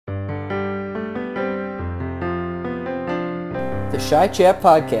The Shy Chat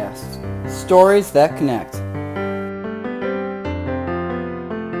Podcast. Stories that connect.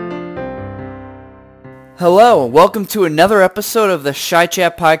 Hello, and welcome to another episode of the Shy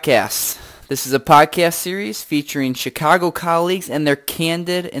Chat Podcast. This is a podcast series featuring Chicago colleagues and their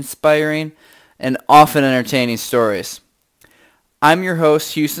candid, inspiring, and often entertaining stories. I'm your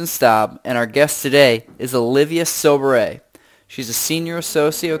host, Houston Staub, and our guest today is Olivia Sobieraj. She's a senior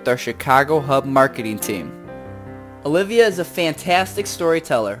associate with our Chicago Hub marketing team. Olivia is a fantastic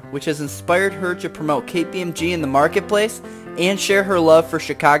storyteller, which has inspired her to promote KPMG in the marketplace and share her love for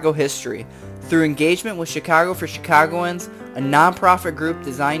Chicago history through engagement with Chicago for Chicagoans, a nonprofit group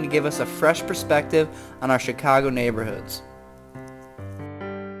designed to give us a fresh perspective on our Chicago neighborhoods.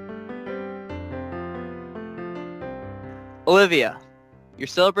 Olivia, you're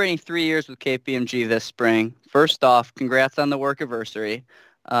celebrating 3 years with KPMG this spring. First off, congrats on the work anniversary.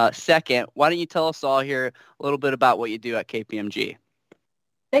 Second, why don't you tell us all here a little bit about what you do at KPMG?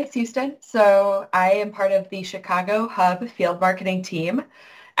 Thanks, Houston. So I am part of the Chicago Hub field marketing team.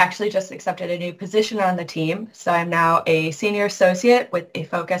 Actually just accepted a new position on the team. So I'm now a senior associate with a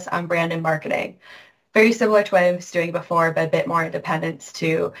focus on brand and marketing. Very similar to what I was doing before, but a bit more independence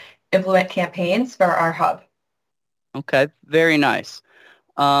to implement campaigns for our hub. Okay, very nice.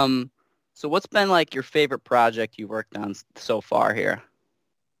 So what's been like your favorite project you worked on so far here?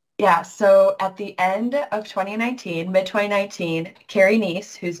 Yeah, so at the end of 2019, mid-2019, Carrie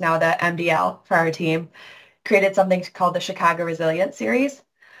Neese, who's now the MDL for our team, created something called the Chicago Resilience Series.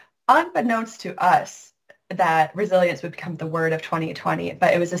 Unbeknownst to us that resilience would become the word of 2020,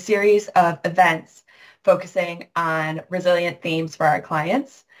 but it was a series of events focusing on resilient themes for our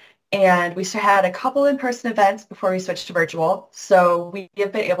clients. And we had a couple in-person events before we switched to virtual. So we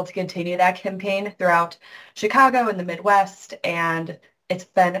have been able to continue that campaign throughout Chicago and the Midwest, and it's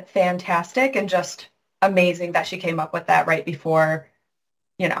been fantastic and just amazing that she came up with that right before,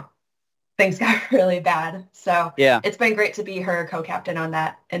 things got really bad. So Yeah, it's been great to be her co-captain on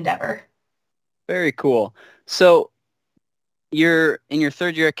that endeavor. very cool. So you're in your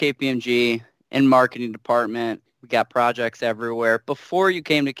third year at KPMG in marketing department. We got projects everywhere. Before you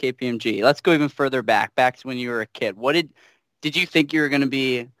came to KPMG, let's go even further back to when you were a kid. What did you think you were going to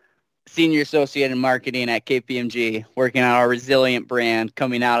be senior associate in marketing at KPMG, working on our resilient brand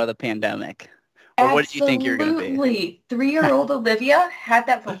coming out of the pandemic? Or what did you think you were going to be? Absolutely. 3-year-old Olivia had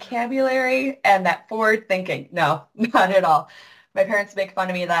that vocabulary and that forward thinking. No, not at all. My parents make fun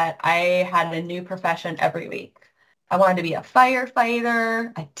of me that I had a new profession every week. I wanted to be a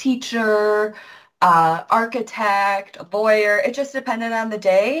firefighter, a teacher, architect, a lawyer. It just depended on the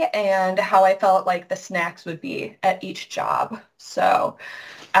day and how I felt like the snacks would be at each job. So,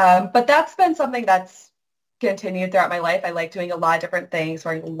 but that's been something that's continued throughout my life. I like doing a lot of different things,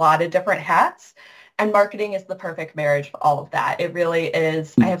 wearing a lot of different hats, and marketing is the perfect marriage for all of that. It really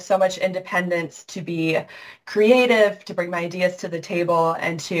is. I have so much independence to be creative, to bring my ideas to the table,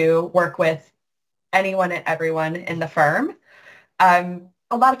 and to work with anyone and everyone in the firm. A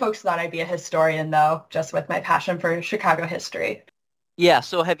lot of folks thought I'd be a historian, though, just with my passion for Chicago history. Yeah,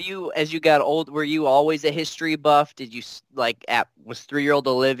 so have you, as you got old, were you always a history buff? Did you, was 3-year-old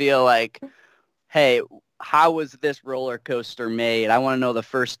Olivia like, hey, how was this roller coaster made? I want to know the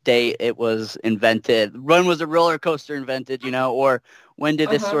first date it was invented. When was a roller coaster invented, or when did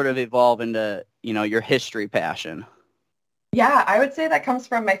this sort of evolve into, your history passion? Yeah, I would say that comes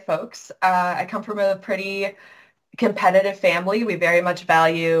from my folks. I come from a pretty competitive family. We very much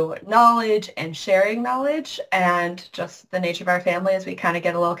value knowledge and sharing knowledge, and just the nature of our family is we kind of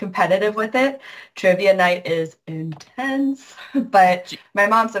get a little competitive with it. Trivia night is intense, but my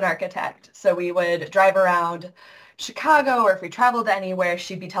mom's an architect, so we would drive around Chicago, or if we traveled anywhere,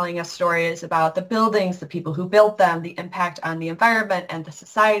 she'd be telling us stories about the buildings, the people who built them, the impact on the environment and the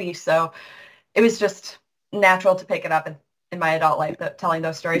society. So it was just natural to pick it up in my adult life, telling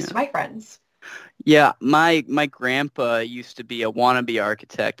those stories to my friends. Yeah, my grandpa used to be a wannabe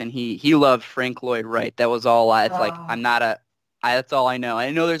architect, and he loved Frank Lloyd Wright. That was all I. It's like that's all I know.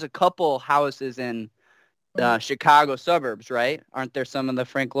 I know there's a couple houses in the Chicago suburbs, right? Aren't there some of the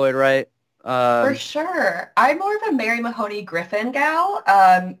Frank Lloyd Wright? For sure. I'm more of a Mary Mahoney Griffin gal.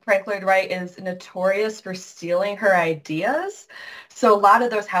 Frank Lloyd Wright is notorious for stealing her ideas. So a lot of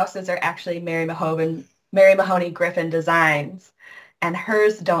those houses are actually Mary Mahoney Griffin designs. And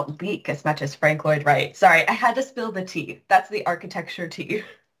hers don't leak as much as Frank Lloyd Wright. Sorry, I had to spill the tea. That's the architecture tea.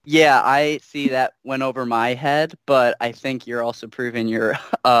 Yeah, I see that went over my head, but I think you're also proving your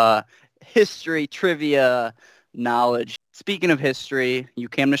history trivia knowledge. Speaking of history, you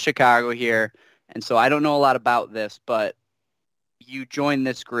came to Chicago here, and so I don't know a lot about this, but you joined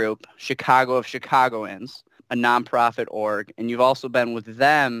this group, Chicago of Chicagoans. a nonprofit org, and you've also been with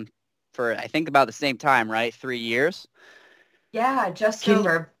them for, I think, about the same time, right? 3 years. Yeah, just Can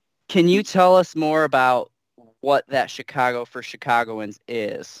over. can you tell us more about what that Chicago for Chicagoans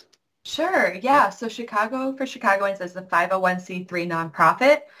is? Sure. Yeah. So Chicago for Chicagoans is a 501(c)(3)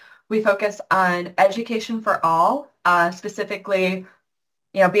 nonprofit. We focus on education for all, specifically,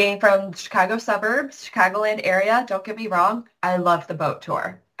 being from the Chicago suburbs, Chicagoland area. Don't get me wrong. I love the boat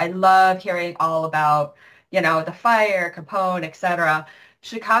tour. I love hearing all about, the fire, Capone, etc.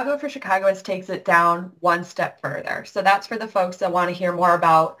 Chicago for Chicagoans takes it down one step further. So that's for the folks that want to hear more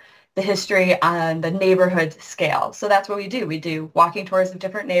about the history on the neighborhood scale. So that's what we do. We do walking tours of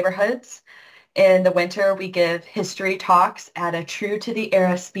different neighborhoods. In the winter, we give history talks at a true to the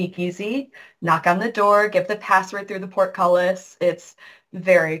era speakeasy. Knock on the door, give the password through the portcullis. It's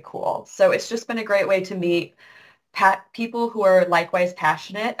very cool. So it's just been a great way to meet people who are likewise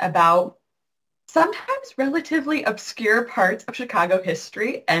passionate about sometimes relatively obscure parts of Chicago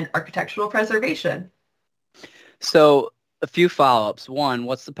history and architectural preservation. So a few follow-ups. One,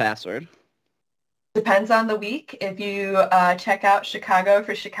 what's the password? Depends on the week. If you check out Chicago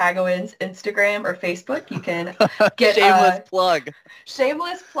for Chicagoans Instagram or Facebook, you can get Shameless a plug.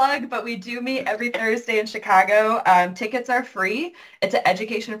 shameless plug, but we do meet every Thursday in Chicago. Tickets are free. It's an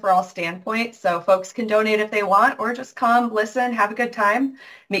education for all standpoint, so folks can donate if they want or just come, listen, have a good time,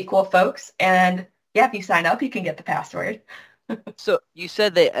 meet cool folks. And yeah, if you sign up, you can get the password. So you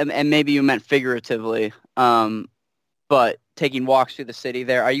said that, and maybe you meant figuratively, but taking walks through the city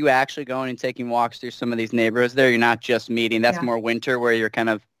there. Are you actually going and taking walks through some of these neighborhoods there? You're not just meeting. That's Yeah. more winter where you're kind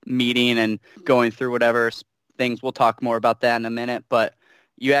of meeting and going through whatever things. We'll talk more about that in a minute. But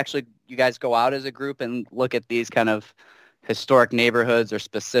you guys go out as a group and look at these kind of historic neighborhoods or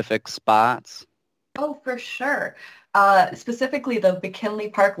specific spots? Oh, for sure. Specifically the McKinley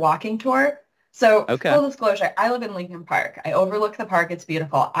Park walking tour. So Okay. full disclosure, I live in Lincoln Park. I overlook the park. It's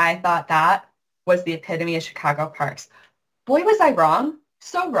beautiful. I thought that was the epitome of Chicago parks. Boy, was I wrong.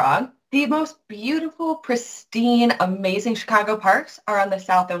 So wrong. The most beautiful, pristine, amazing Chicago parks are on the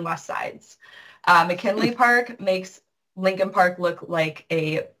south and west sides. McKinley Park makes Lincoln Park look like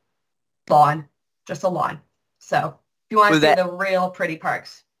a lawn, just a lawn. So if you want to Was see that the real pretty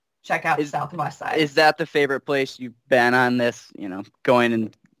parks, check out the is south and west is sides. that the favorite place you've been on this? Going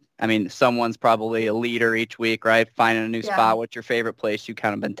and I mean, someone's probably a leader each week, right? Finding a new Yeah. spot. What's your favorite place you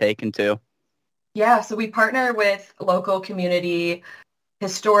kind of been taken to? Yeah, so we partner with local community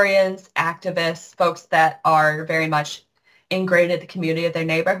historians, activists, folks that are very much ingrained in the community of their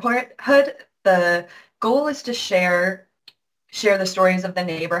neighborhood. The goal is to share the stories of the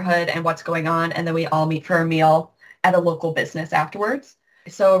neighborhood and what's going on, and then we all meet for a meal at a local business afterwards.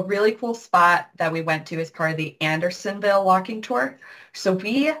 So a really cool spot that we went to is part of the Andersonville walking tour. So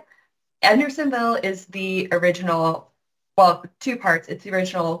Andersonville is the original, well, two parts. It's the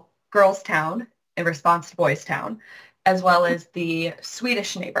original girls' town in response to boys' town, as well as the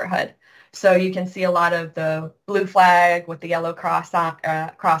Swedish neighborhood. So you can see a lot of the blue flag with the yellow cross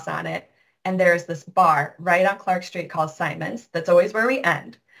on it. And there's this bar right on Clark Street called Simon's. That's always where we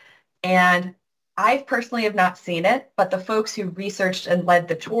end. And I personally have not seen it, but the folks who researched and led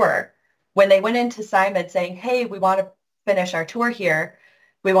the tour, when they went into Simon saying, hey, we want to finish our tour here,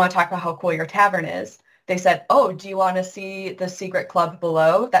 we want to talk about how cool your tavern is. They said, oh, do you want to see the secret club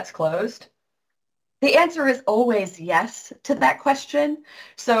below that's closed? The answer is always yes to that question.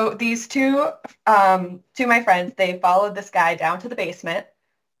 So these two my friends, they followed this guy down to the basement.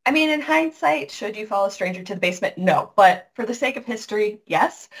 I mean, in hindsight, should you follow a stranger to the basement? No. But for the sake of history,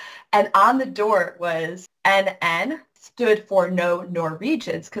 yes. And on the door was NN, stood for no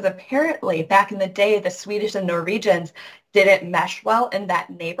Norwegians, because apparently back in the day, the Swedish and Norwegians didn't mesh well in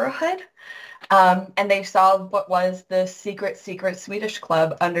that neighborhood. And they saw what was the secret Swedish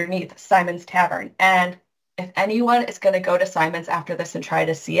club underneath Simon's Tavern. And if anyone is going to go to Simon's after this and try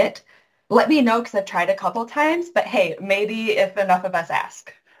to see it, let me know because I've tried a couple times. But hey, maybe if enough of us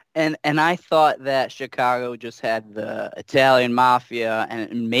ask. And I thought that Chicago just had the Italian mafia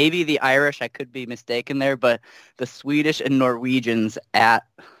and maybe the Irish. I could be mistaken there, but the Swedish and Norwegians at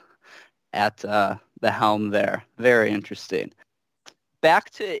the helm there. Very interesting.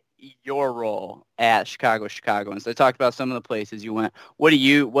 Back to your role at Chicagoans. I talked about some of the places you went.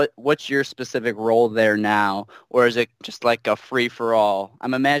 What's your specific role there now? Or is it just like a free for all?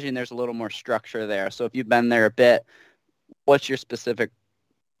 I'm imagining there's a little more structure there. So if you've been there a bit, what's your specific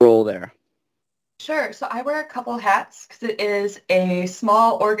role there? Sure. So I wear a couple hats because it is a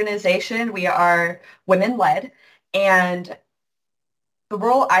small organization. We are women-led. And the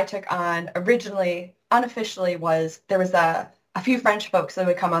role I took on originally, unofficially, was there was a few French folks that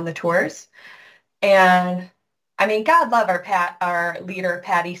would come on the tours. And I mean, God love our leader,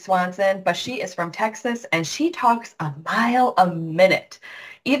 Patty Swanson, but she is from Texas and she talks a mile a minute.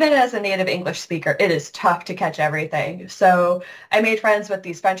 Even as a native English speaker, it is tough to catch everything. So I made friends with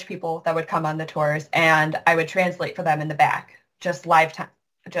these French people that would come on the tours and I would translate for them in the back, just live time,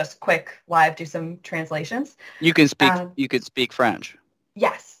 just quick live, do some translations. Um, You could speak French.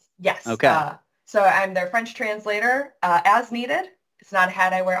 yes, yes. Okay. So I'm their French translator as needed. It's not a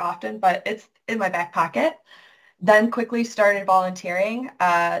hat I wear often, but it's in my back pocket. Then quickly started volunteering.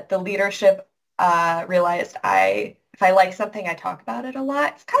 The leadership realized if I like something, I talk about it a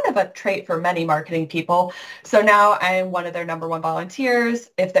lot. It's kind of a trait for many marketing people. So now I'm one of their number one volunteers.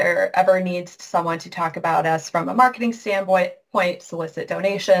 If there ever needs someone to talk about us from a marketing standpoint, solicit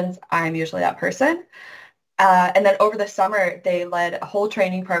donations, I'm usually that person. And then over the summer, they led a whole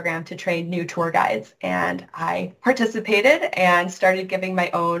training program to train new tour guides. And I participated and started giving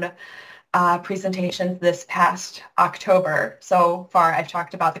my own presentations this past October. So far, I've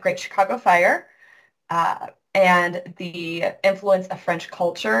talked about the Great Chicago Fire and the influence of French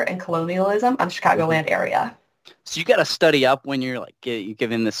culture and colonialism on the Mhm. Chicagoland area. So you got to study up when you're like you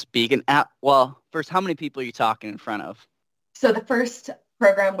giving this speak. And well, first, how many people are you talking in front of? So the first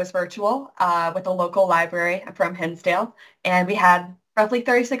program was virtual with a local library. I'm from Hinsdale, and we had roughly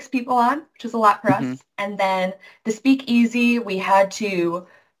 36 people on, which is a lot for Hmm. us. And then the speakeasy, we had to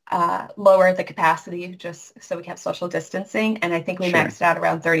lower the capacity just so we have social distancing. And I think we Sure. maxed out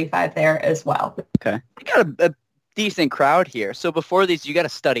around 35 there as well. Okay. You got a decent crowd here. So before these, you got to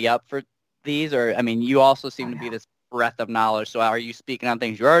study up for these, or I mean, you also Oh, seem to be yeah. this breadth of knowledge. So are you speaking on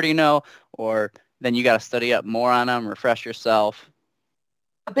things you already know, or then you got to study up more on them, refresh yourself?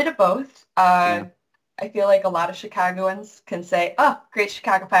 A bit of both. Yeah. I feel like a lot of Chicagoans can say, oh, Great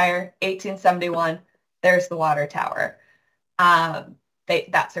Chicago Fire, 1871, there's the water tower. Um,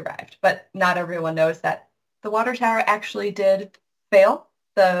 that survived. But not everyone knows that the water tower actually did fail.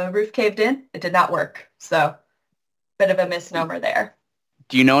 The roof caved in. It did not work. So bit of a misnomer there.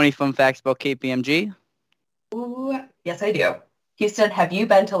 Do you know any fun facts about KPMG? Ooh, yes, I do. Houston, have you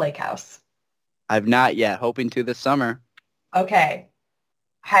been to Lake House? I've not yet, hoping to this summer. Okay.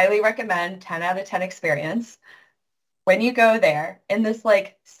 Highly recommend 10 out of 10 experience. When you go there, in this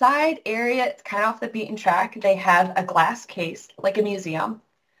like side area, it's kind of off the beaten track, they have a glass case, like a museum,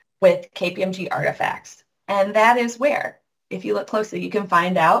 with KPMG artifacts. And that is where, if you look closely, you can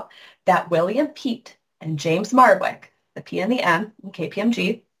find out that William Pete and James Marwick, the P and the M in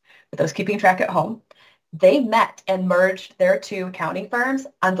KPMG, for those keeping track at home, they met and merged their two accounting firms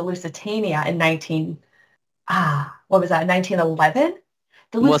on the Lusitania in what was that, 1911?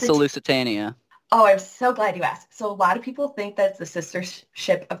 The What's the Lusitania. Lusitania? Oh, I'm so glad you asked. So a lot of people think that it's the sister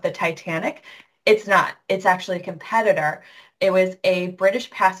ship of the Titanic. It's not. It's actually a competitor. It was a British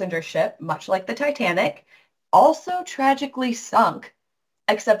passenger ship, much like the Titanic, also tragically sunk,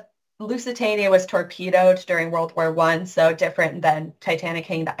 except Lusitania was torpedoed during World War One, so different than Titanic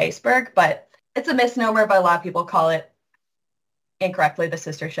hitting the iceberg. But it's a misnomer, but a lot of people call it incorrectly the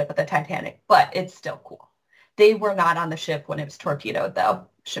sister ship of the Titanic. But it's still cool. They were not on the ship when it was torpedoed, though.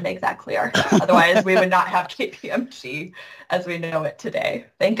 Should make that clear. Otherwise, we would not have KPMG as we know it today.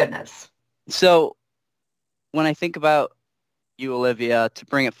 Thank goodness. So when I think about you, Olivia, to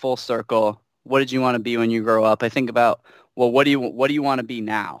bring it full circle, what did you want to be when you grow up? I think about, well, what do you want to be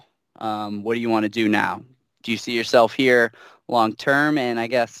now? What do you want to do now? Do you see yourself here long term? And I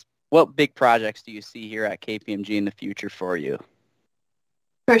guess what big projects do you see here at KPMG in the future for you?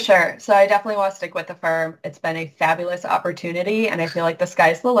 For sure. So I definitely want to stick with the firm. It's been a fabulous opportunity, and I feel like the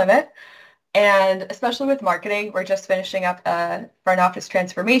sky's the limit. And especially with marketing, we're just finishing up a front office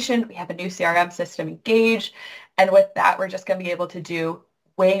transformation. We have a new CRM system, Engage. And with that, we're just going to be able to do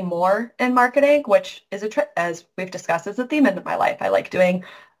way more in marketing, which is as we've discussed, is a theme in my life. I like doing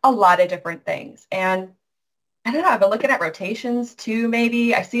a lot of different things. And I don't know, I've been looking at rotations too,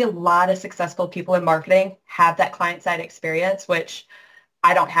 maybe. I see a lot of successful people in marketing have that client side experience, which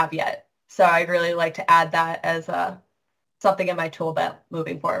I don't have yet. So I'd really like to add that as something in my tool belt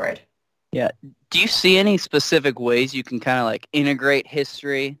moving forward. Yeah. Do you see any specific ways you can kind of like integrate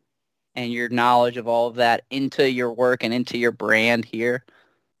history and your knowledge of all of that into your work and into your brand here?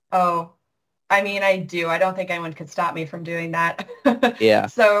 Oh, I mean, I do. I don't think anyone could stop me from doing that. Yeah.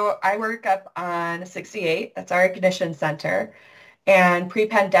 So I work up on 68. That's our ignition center. And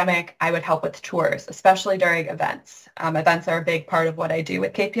pre-pandemic, I would help with tours, especially during events. Events are a big part of what I do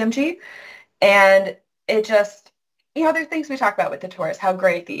with KPMG. And it just, there are things we talk about with the tours, how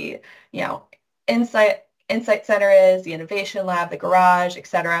great the, you know, insight center is, the innovation lab, the garage,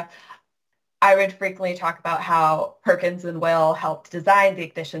 etc. I would frequently talk about how Perkins and Will helped design the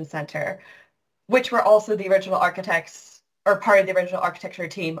ignition center. which were also the original architects or part of the original architecture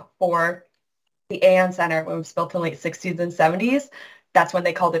team for the Aon Center when it was built in the late 60s and 70s. That's when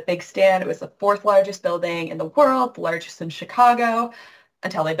they called it Big Stand. It was the fourth largest building in the world, the largest in Chicago,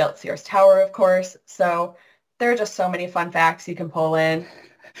 until they built Sears Tower, of course. So there are just so many fun facts you can pull in.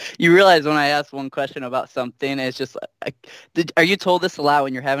 You realize when I ask one question about something, it's just are you told this a lot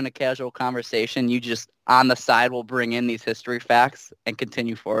when you're having a casual conversation? You just on the side will bring in these history facts and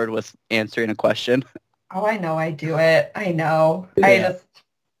continue forward with answering a question. Oh, I know I do it. I know. Yeah.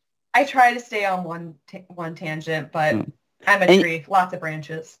 I try to stay on one tangent, but I'm a tree, lots of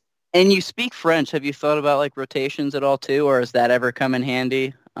branches. And you speak French. Have you thought about like rotations at all too, or has that ever come in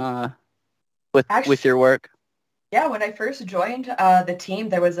handy with your work? Yeah, when I first joined the team,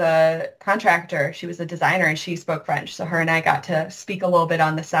 there was a contractor. She was a designer and she spoke French. So her and I got to speak a little bit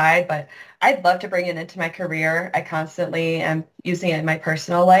on the side, but I'd love to bring it into my career. I constantly am using it in my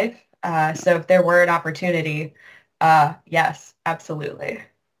personal life. So if there were an opportunity, yes, absolutely.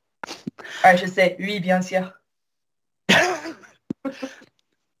 Or I should say, oui, bien sûr.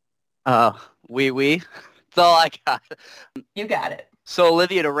 Oui. That's all I got. You got it. So,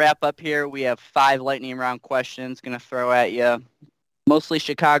 Olivia, to wrap up here, we have 5 lightning round questions going to throw at you, mostly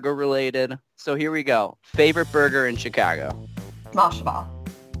Chicago related. So here we go. Favorite burger in Chicago? Small Cheval.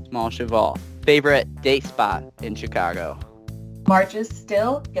 Small Cheval. Favorite date spot in Chicago? Marge's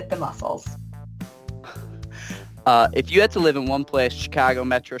Still, get the mussels. If you had to live in one place, Chicago,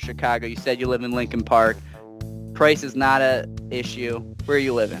 Metro Chicago, you said you live in Lincoln Park. Price is not an issue. Where are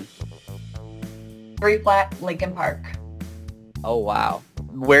you living? 3 flat, Lincoln Park. Oh, wow.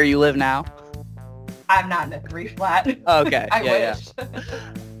 Where you live now? I'm not in a 3 flat. Okay. I wish. Yeah.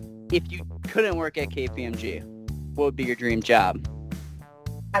 If you couldn't work at KPMG, what would be your dream job?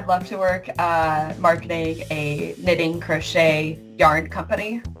 I'd love to work marketing a knitting, crochet, yarn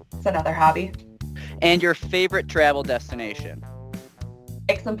company. It's another hobby. And your favorite travel destination?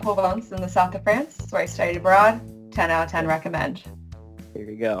 Aix-en-Provence in the south of France. That's where I studied abroad. 10 out of 10 recommend. Here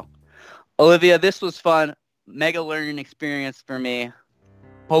you go. Olivia, this was fun. Mega learning experience for me.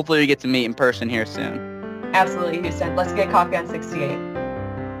 Hopefully we get to meet in person here soon. Absolutely, Houston. Let's get coffee on 68.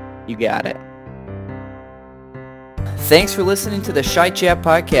 You got it. Thanks for listening to the Shy Chat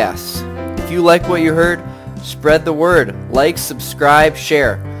podcast. If you like what you heard, spread the word. Like, subscribe,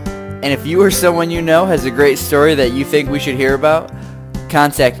 share. And if you or someone you know has a great story that you think we should hear about,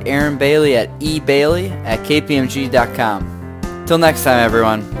 contact Aaron Bailey at ebailey@kpmg.com. Till next time,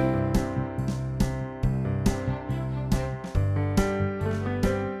 everyone.